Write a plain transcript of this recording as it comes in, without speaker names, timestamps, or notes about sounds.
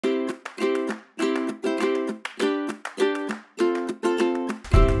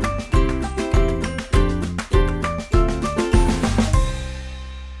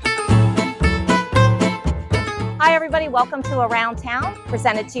welcome to Around Town,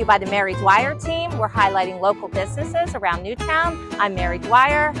 presented to you by the Mary Dwyer Team. We're highlighting local businesses around Newtown. I'm Mary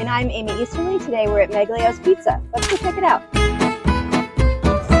Dwyer. And I'm Amie Easterly. Today we're at Meglio's Pizza. Let's go check it out.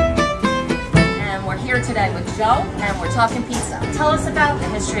 And we're here today with Joe, and we're talking pizza. Tell us about the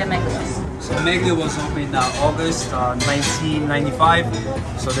history of Meglio's. So Meglio was opened in August 1995,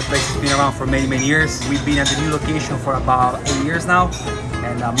 so the place has been around for many years. We've been at the new location for about 8 years now,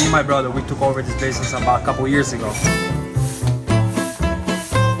 and me and my brother, we took over this business about a couple years ago.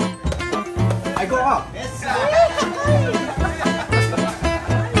 I go up!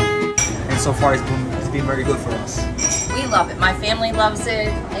 And so far it's been very good for us. We love it. My family loves it.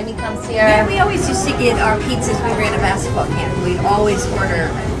 Amy comes here. Yeah, we always used to get our pizzas. We ran a basketball camp. We'd always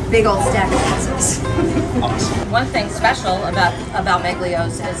order big old stack of pizzas. Awesome. One thing special about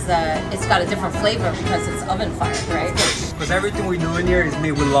Meglio's is that it's got a different flavor because it's oven fired, right? Because everything we do in here is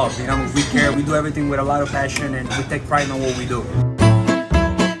made with love. You know, we care. We do everything with a lot of passion, and we take pride in what we do.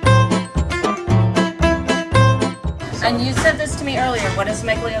 And you said this to me earlier. What does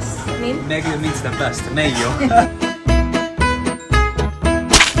Meglio's mean? Meglio means the best. Meglio.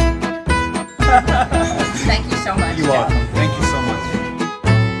 Thank you so much. You're welcome. Thank you so much.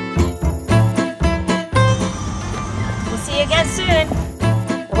 We'll see you again soon.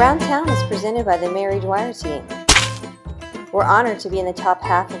 Around Town is presented by the Mary Dwyer Team. We're honored to be in the top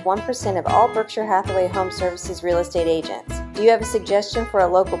half of 1% of all Berkshire Hathaway Home Services real estate agents. Do you have a suggestion for a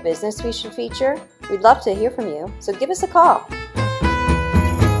local business we should feature? We'd love to hear from you, so give us a call.